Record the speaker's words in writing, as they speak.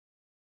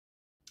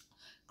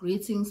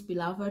Greetings,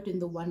 beloved, in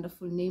the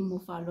wonderful name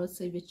of our Lord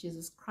Savior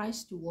Jesus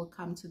Christ. You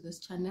welcome to this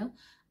channel.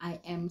 I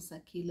am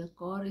Sakila.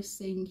 God is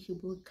saying he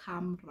will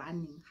come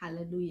running.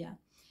 Hallelujah.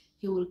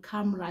 He will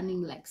come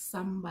running like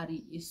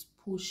somebody is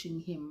pushing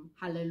him.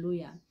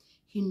 Hallelujah.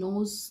 He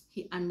knows,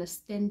 he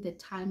understands the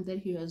time that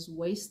he has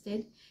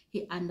wasted.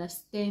 He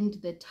understands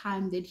the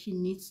time that he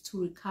needs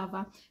to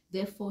recover.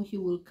 Therefore, he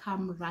will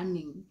come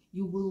running.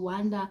 You will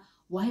wonder,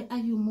 why are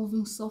you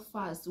moving so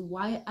fast?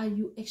 Why are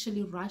you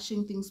actually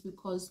rushing things?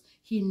 Because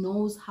he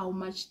knows how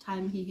much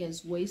time he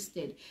has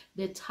wasted.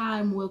 The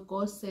time where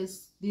God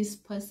says, this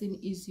person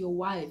is your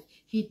wife.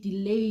 He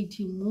delayed,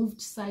 he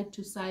moved side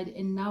to side,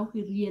 and now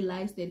he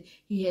realized that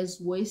he has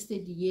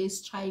wasted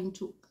years trying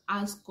to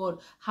ask God,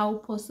 how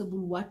possible,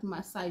 what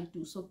must I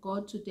do? So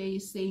God today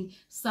is saying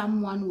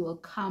someone will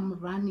come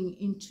running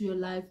into your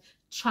life,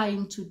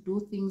 trying to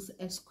do things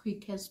as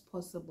quick as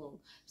possible.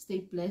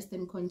 Stay blessed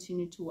and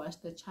continue to watch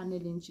the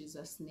channel in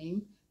Jesus'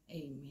 name.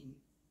 Amen.